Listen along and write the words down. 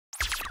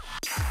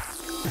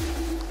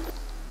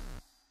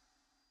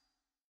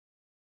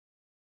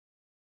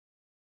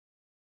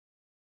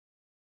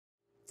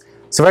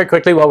So very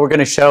quickly, what we're going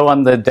to show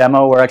on the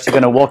demo, we're actually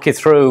going to walk you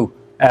through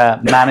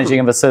managing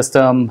of a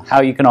system,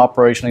 how you can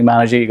operationally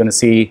manage it. You're going to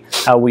see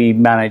how we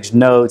manage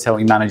nodes, how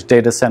we manage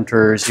data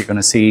centers. You're going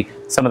to see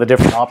some of the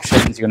different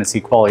options. You're going to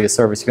see quality of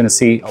service. You're going to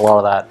see a lot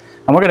of that.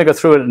 And we're going to go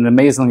through it in an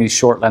amazingly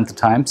short length of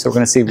time. So we're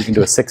going to see if we can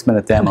do a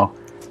 6-minute demo.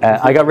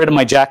 I got rid of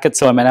my jacket,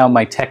 so I'm now in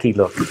my techie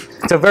look.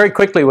 So very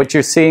quickly, what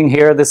you're seeing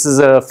here, this is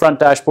a front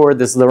dashboard.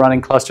 This is the running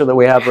cluster that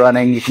we have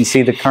running. You can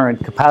see the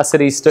current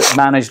capacity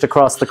managed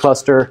across the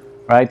cluster.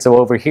 Right, so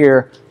over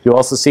here, you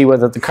also see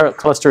whether the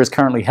cluster is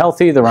currently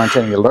healthy. There aren't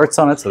any alerts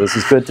on it, so this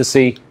is good to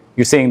see.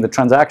 You're seeing the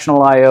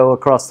transactional I/O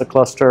across the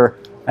cluster,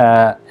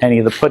 any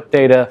of the put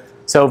data.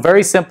 So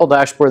very simple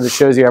dashboard that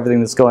shows you everything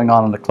that's going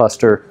on in the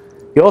cluster.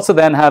 You also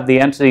then have the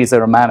entities that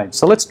are managed.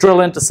 So let's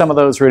drill into some of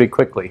those really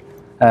quickly.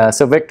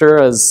 So Victor,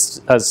 as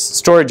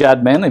storage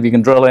admin, if you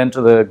can drill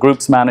into the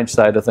groups managed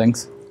side of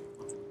things.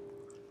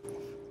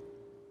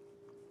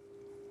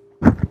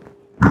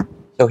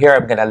 So here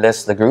I'm going to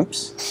list the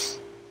groups.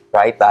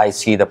 Right, I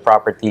see the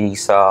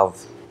properties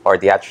of, or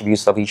the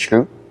attributes of each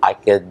group. I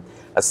could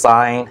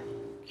assign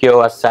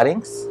QoS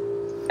settings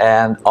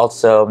and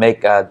also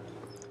make a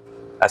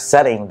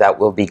setting that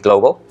will be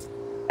global.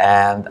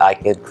 And I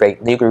could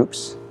create new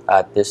groups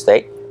at this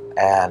state.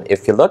 And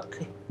if you look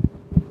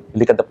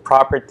at the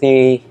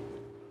property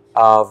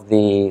of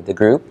the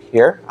group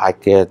here, I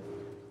could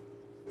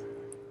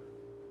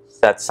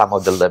set some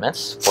of the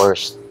limits for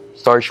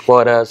storage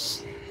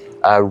quotas,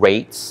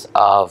 rates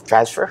of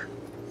transfer.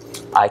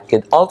 I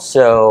could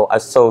also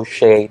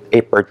associate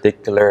a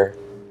particular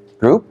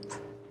group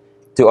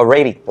to a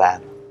rating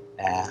plan,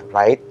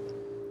 right?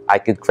 I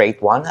could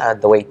create one.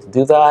 The way to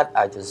do that,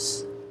 I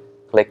just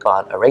click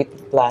on a rating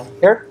plan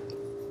here,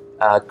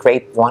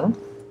 create one,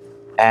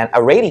 and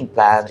a rating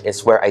plan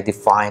is where I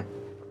define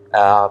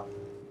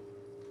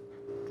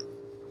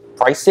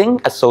pricing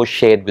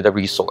associated with a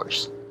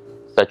resource,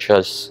 such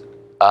as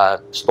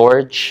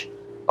storage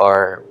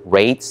or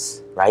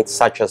rates, right?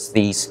 Such as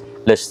these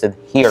listed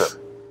here.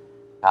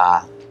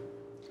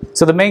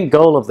 So the main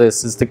goal of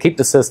this is to keep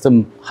the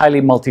system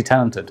highly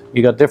multi-tenanted.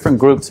 You've got different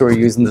groups who are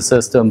using the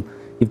system.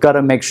 You've got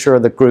to make sure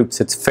that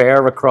it's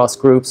fair across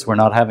groups. We're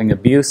not having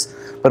abuse.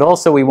 But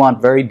also we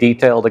want very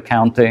detailed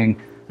accounting,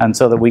 and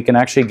so that we can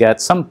actually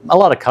get a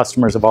lot of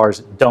customers of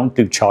ours don't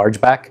do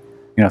chargeback.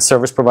 You know,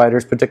 service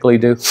providers particularly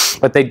do.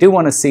 But they do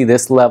want to see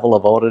this level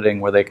of auditing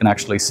where they can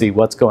actually see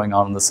what's going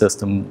on in the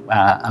system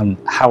and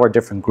how are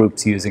different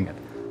groups using it.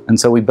 And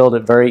so we build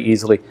it very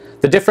easily.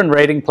 The different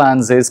rating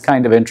plans is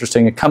kind of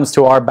interesting. It comes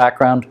to our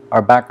background.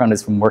 Our background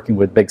is from working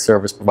with big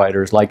service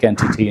providers like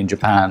NTT in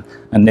Japan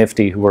and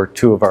Nifty, who are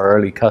two of our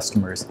early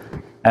customers,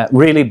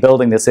 really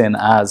building this in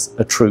as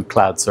a true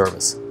cloud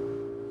service.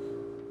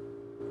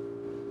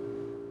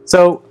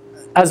 So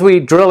as we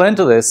drill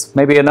into this,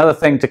 maybe another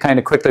thing to kind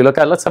of quickly look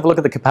at, let's have a look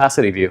at the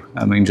capacity view.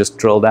 I mean, just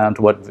drill down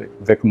to what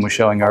Vikram was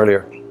showing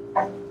earlier.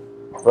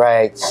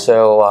 Right,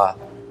 so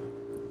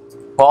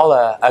Paul,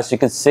 as you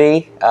can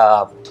see,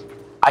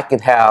 I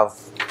could have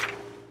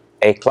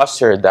a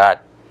cluster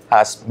that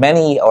has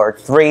many or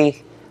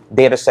 3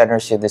 data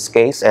centers in this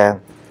case, and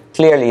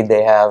clearly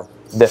they have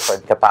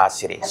different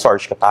capacity,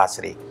 storage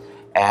capacity,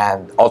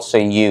 and also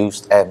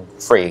used and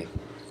free.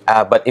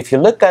 But if you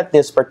look at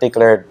this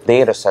particular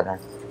data center,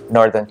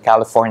 Northern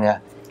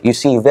California, you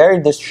see very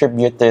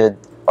distributed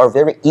or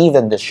very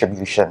even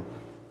distribution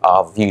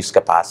of use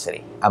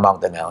capacity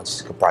among the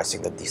nodes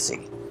comprising the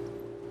DC.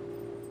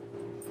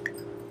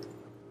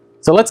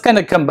 So let's kind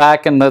of come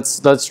back and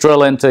let's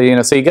drill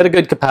into, so you get a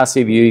good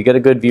capacity view, you get a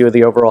good view of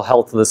the overall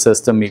health of the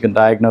system, you can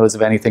diagnose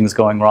if anything's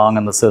going wrong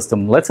in the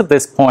system. Let's at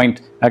this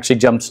point actually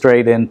jump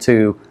straight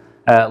into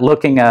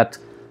looking at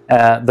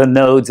the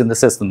nodes in the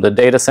system, the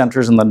data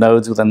centers and the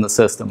nodes within the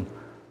system.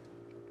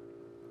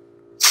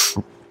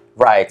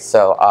 Right,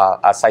 so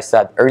as I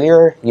said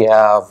earlier, you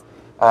have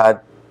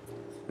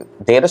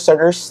data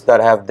centers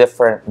that have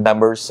different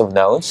numbers of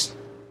nodes,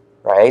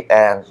 right?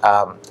 And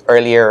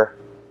earlier,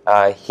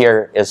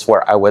 here is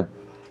where I would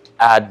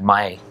add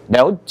my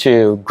node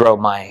to grow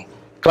my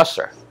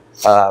cluster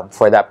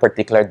for that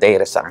particular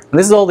data center. And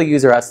this is all the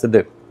user has to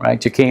do,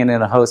 right? You're keying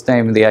in a host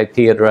name and the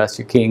IP address,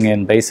 you're keying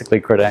in basically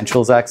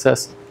credentials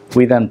access.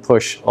 We then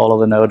push all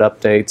of the node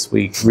updates,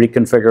 we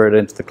reconfigure it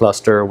into the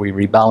cluster, we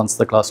rebalance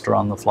the cluster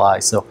on the fly.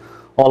 So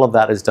all of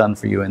that is done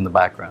for you in the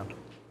background.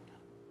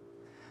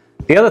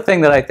 The other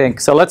thing that I think,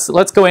 so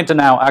let's go into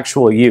now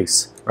actual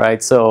use,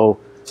 right? So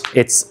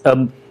it's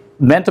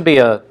meant to be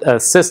a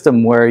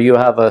system where you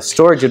have a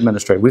storage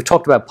administrator. We've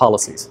talked about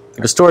policies.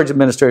 The storage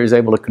administrator is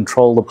able to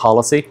control the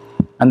policy,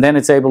 and then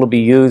it's able to be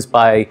used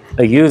by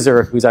a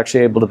user who's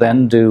actually able to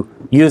then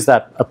use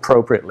that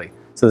appropriately.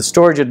 So the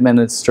storage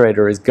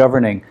administrator is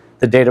governing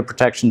the data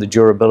protection, the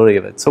durability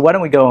of it. So why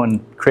don't we go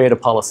and create a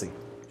policy?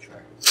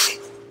 Sure.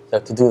 So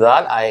to do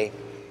that,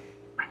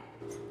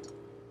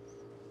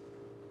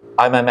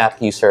 I'm a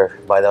Mac user,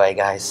 by the way,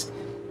 guys.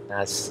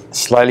 That's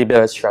slightly bit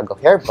of a struggle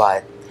here,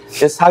 but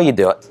this is how you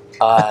do it.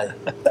 I've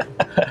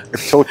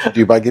tortured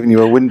you by giving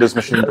you a Windows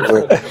machine to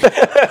work.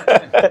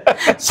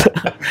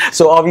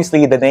 So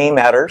obviously the name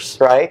matters,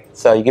 right?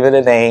 So you give it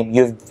a name,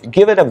 you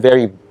give it a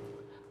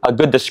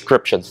good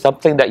description,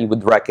 something that you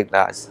would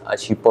recognize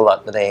as you pull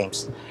out the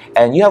names.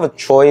 And you have a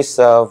choice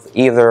of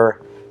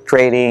either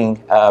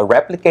creating a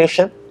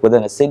replication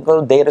within a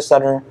single data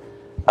center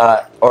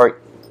or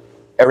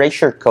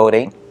erasure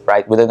coding,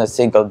 right, within a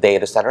single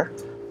data center,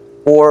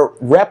 or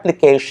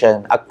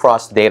replication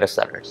across data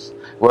centers,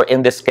 where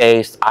in this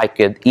case, I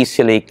could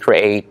easily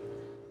create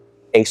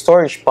a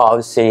storage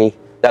policy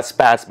that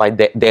spans my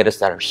data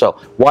center. So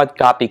one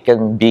copy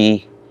can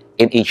be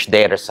in each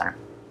data center.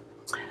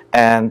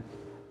 And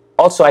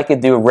also, I could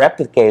do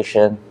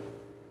replication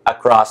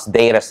across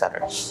data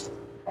centers,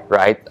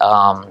 right?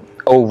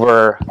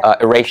 Over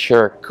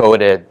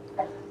erasure-coded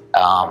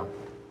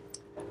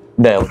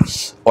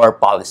nodes or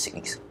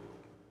policies.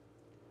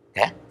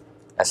 Okay,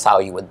 that's how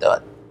you would do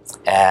it.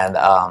 And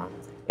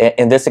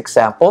in this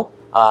example,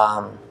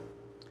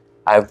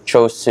 I've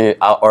chose to,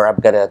 or I'm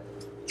gonna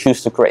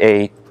choose to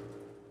create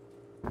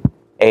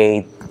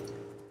a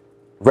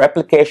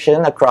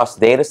replication across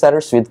data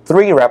centers with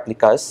 3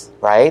 replicas,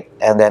 right?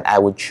 And then I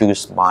would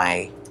choose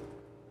my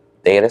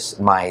data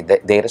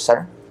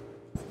center.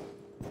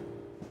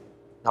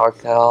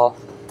 NorCal,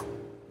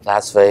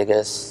 Las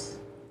Vegas.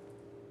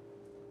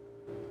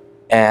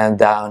 And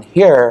down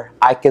here,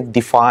 I could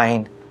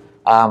define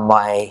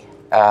my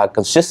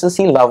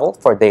consistency level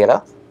for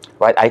data,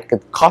 right? I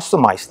could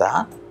customize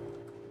that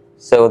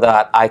so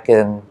that I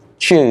can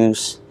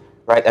choose,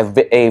 right,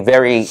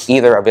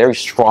 either a very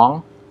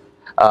strong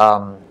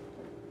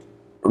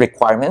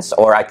requirements,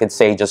 or I could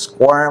say just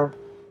quorum,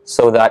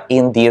 so that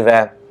in the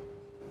event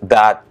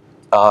that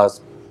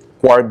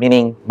quorum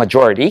meaning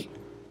majority,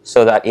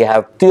 so that you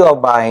have 2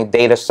 of my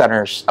data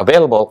centers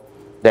available,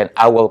 then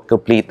I will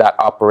complete that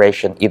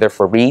operation either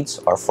for reads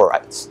or for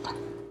writes.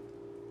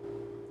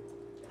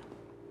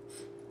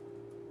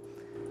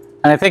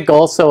 And I think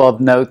also of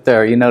note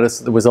there, you notice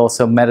there was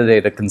also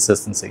metadata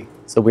consistency.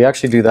 So we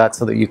actually do that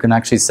so that you can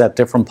actually set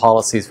different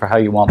policies for how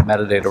you want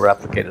metadata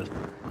replicated.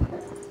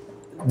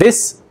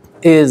 This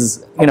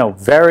is,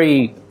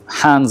 very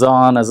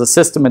hands-on. As a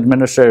system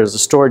administrator, as a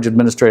storage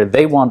administrator,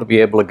 they want to be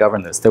able to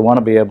govern this. They want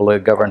to be able to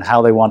govern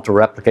how they want to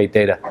replicate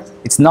data.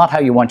 It's not how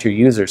you want your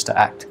users to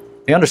act.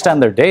 They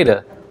understand their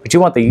data, but you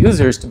want the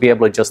users to be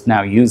able to just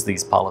now use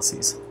these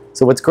policies.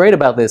 So what's great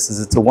about this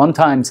is it's a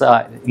one-time,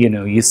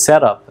 you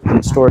set up,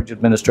 and storage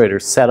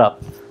administrators set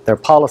up their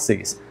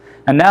policies.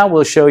 And now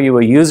we'll show you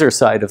a user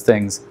side of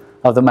things,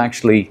 of them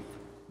actually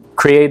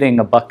creating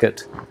a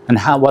bucket and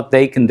what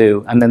they can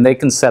do, and then they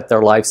can set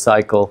their life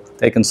cycle.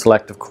 They can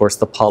select, of course,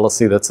 the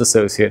policy that's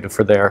associated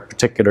for their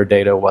particular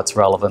data, what's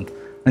relevant,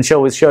 and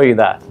we'll show you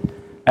that.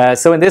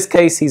 So in this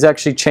case, he's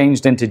actually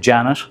changed into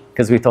Janet,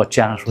 because we thought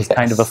Janet was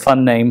kind of a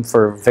fun name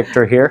for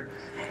Victor here.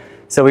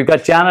 So we've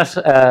got Janet,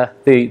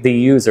 the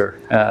user.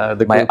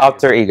 My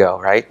alter ego,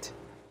 right?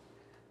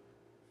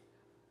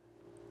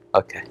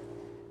 Okay.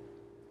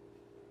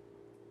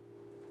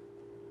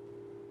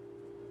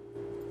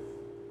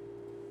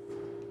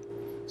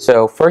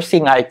 So first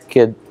thing I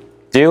could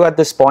do at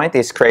this point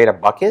is create a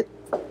bucket.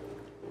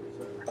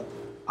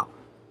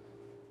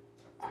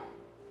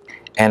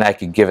 And I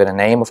could give it a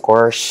name, of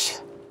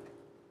course.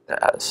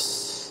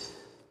 That's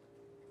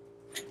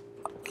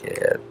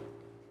bucket.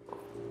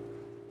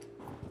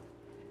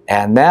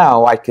 And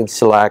now I can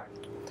select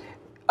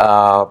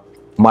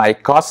my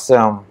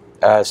custom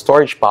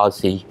storage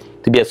policy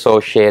to be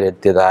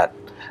associated to that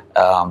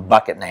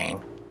bucket name.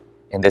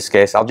 In this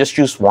case, I'll just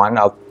choose one.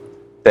 I'll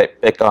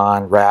pick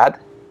on RAD,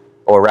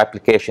 or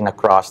replication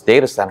across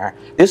data center.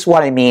 This is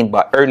what I mean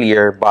by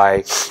earlier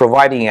by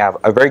providing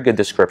a very good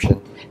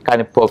description. Kind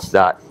of pulls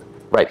that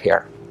right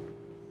here.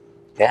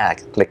 Okay, I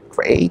can click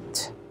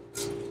create.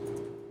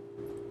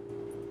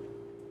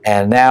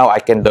 And now I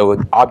can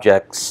load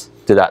objects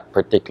to that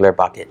particular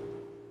bucket.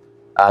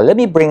 Let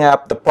me bring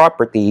up the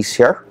properties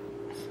here.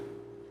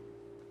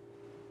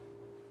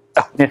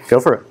 Oh. Yeah, go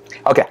for it.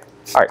 Okay.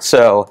 All right.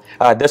 So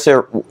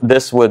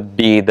this would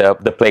be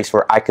the place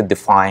where I could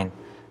define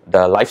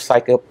the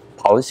lifecycle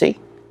policy.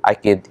 I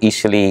could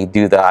easily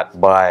do that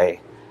by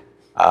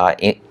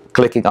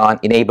clicking on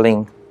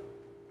enable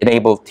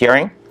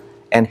tiering.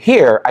 And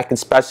here I can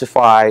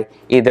specify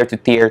either to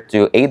tier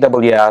to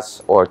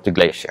AWS or to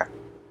Glacier.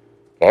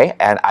 Okay,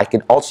 and I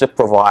can also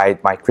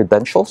provide my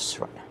credentials,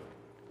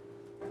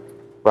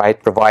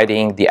 right?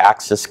 Providing the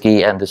access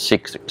key and the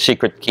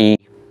secret key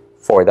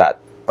for that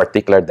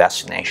particular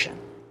destination.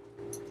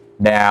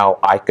 Now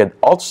I could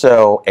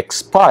also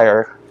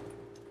expire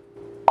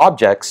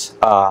objects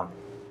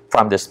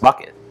from this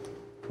bucket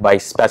by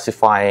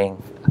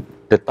specifying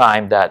the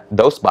time that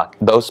those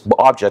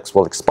objects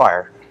will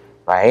expire,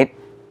 right?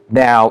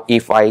 Now,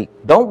 if I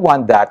don't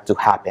want that to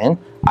happen,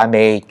 I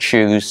may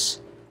choose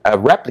a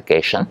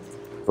replication,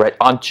 right,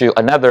 onto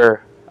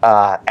another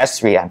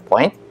S3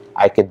 endpoint.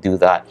 I could do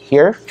that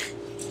here.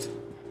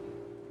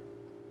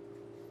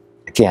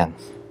 Again,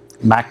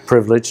 Mac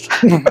privileged.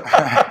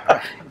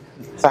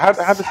 So how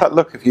does that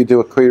look if you do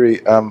a query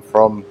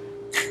from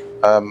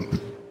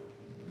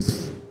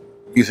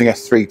using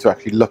S3 to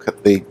actually look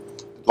at the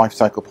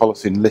lifecycle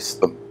policy and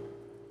list them.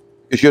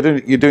 Because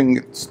you're doing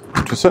it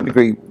to a certain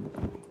degree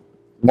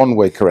one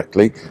way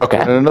correctly, Okay.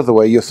 and in another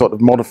way you're sort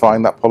of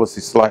modifying that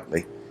policy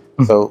slightly.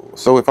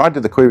 So if I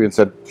did the query and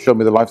said, show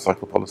me the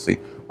lifecycle policy,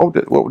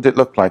 what would it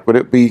look like? Would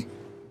it be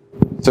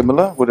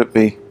similar? Would it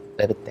be?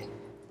 Let me think.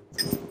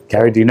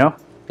 Gary, do you know?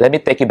 Let me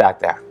take you back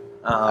there.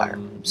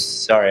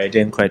 Sorry, I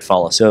didn't quite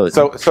follow. So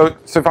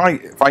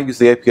if I use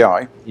the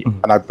API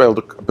and I build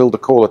a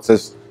call that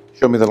says,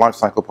 show me the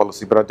lifecycle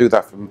policy, but I do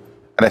that from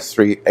an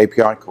S3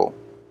 API call.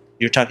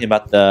 you're talking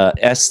about the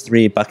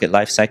S3 bucket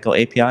lifecycle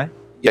API?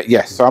 Yeah,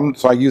 yes.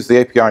 So I use the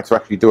API to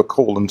actually do a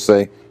call and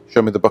say,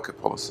 show me the bucket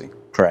policy.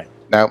 Correct.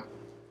 Now,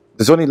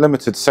 there's only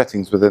limited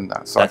settings within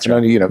that, so That's I can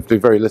only do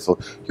very little.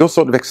 You're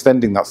sort of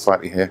extending that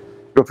slightly here.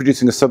 You're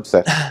producing a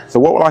subset. So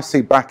what will I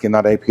see back in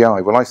that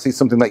API? Will I see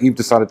something that you've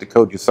decided to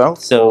code yourself?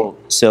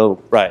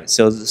 Right.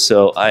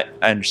 So I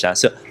understand.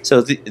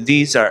 So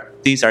these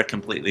are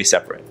completely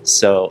separate.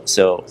 So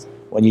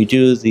when you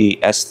do the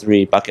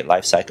S3 bucket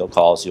lifecycle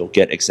calls, you'll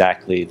get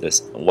exactly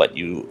what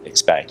you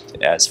expect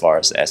as far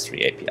as the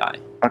S3 API.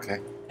 Okay.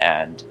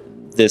 And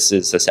this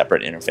is a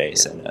separate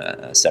interface and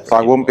a separate. So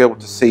I won't be able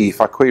to see,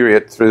 if I query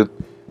it through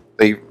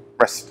the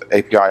REST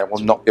API, I will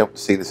not be able to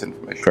see this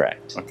information.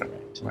 Correct. Okay.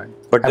 Right.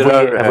 But Have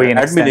there are we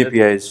admin extended?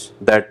 APIs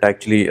that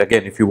actually,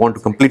 again, if you want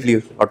to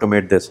completely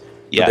automate this,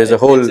 Yeah, there's a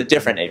whole. It's a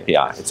different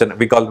API.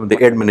 We call them the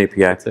admin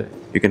API.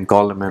 You can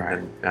call them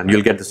and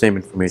you'll get the same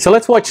information. So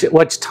let's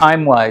watch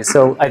time-wise.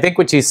 So I think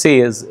what you see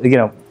is,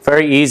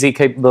 very easy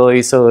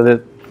capability so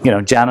that,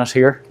 Janet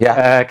here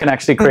can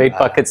actually create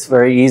buckets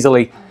very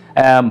easily.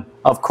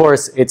 Of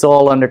course, it's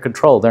all under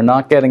control. They're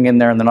not getting in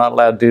there and they're not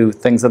allowed to do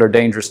things that are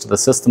dangerous to the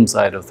system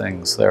side of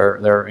things.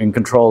 They're in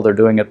control.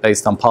 They're doing it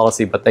based on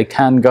policy, but they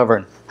can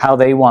govern how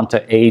they want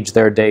to age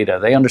their data.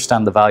 They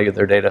understand the value of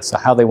their data, so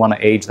how they want to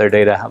age their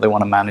data, how they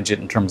want to manage it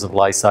in terms of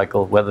life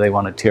cycle, whether they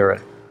want to tier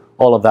it.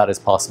 All of that is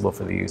possible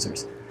for the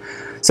users.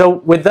 So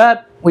with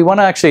that, we want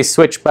to actually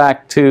switch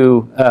back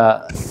to,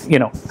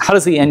 how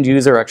does the end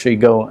user actually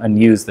go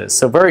and use this?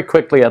 So very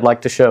quickly, I'd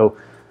like to show,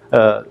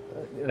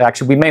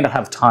 actually, we may not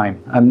have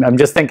time. I'm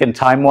just thinking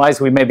time-wise,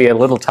 we may be a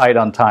little tight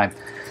on time.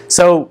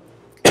 So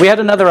we had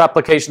another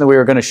application that we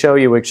were going to show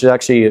you, which is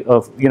actually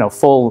of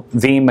full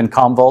Veeam and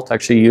Commvault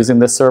actually using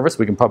this service.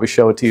 We can probably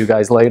show it to you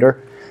guys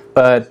later.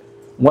 But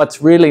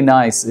what's really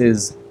nice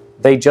is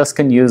they just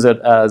can use it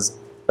as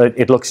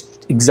it looks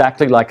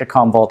exactly like a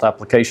Commvault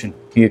application.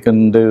 You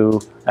can do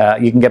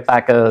you can get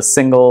back a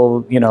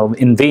single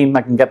in Veeam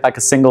I can get back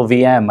a single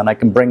VM and I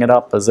can bring it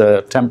up as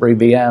a temporary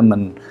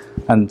VM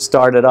and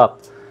start it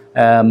up.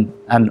 And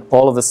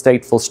all of the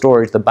stateful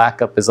storage, the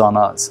backup is on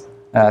us.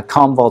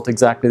 Commvault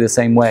exactly the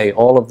same way.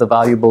 All of the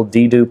valuable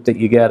dedupe that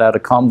you get out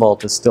of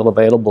Commvault is still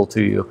available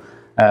to you.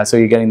 So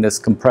you're getting this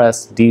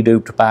compressed,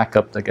 deduped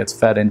backup that gets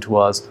fed into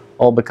us,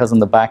 all because on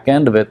the back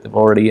end of it, they've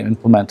already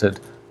implemented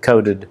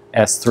coded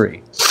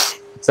S3.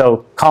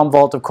 So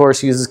Commvault, of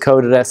course, uses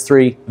coded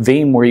S3.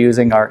 Veeam, we're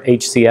using our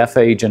HCF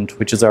agent,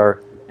 which is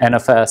our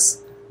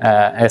NFS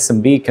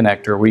SMB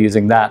connector. We're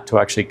using that to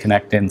actually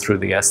connect in through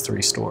the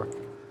S3 store.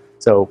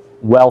 So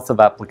wealth of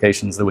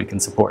applications that we can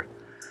support.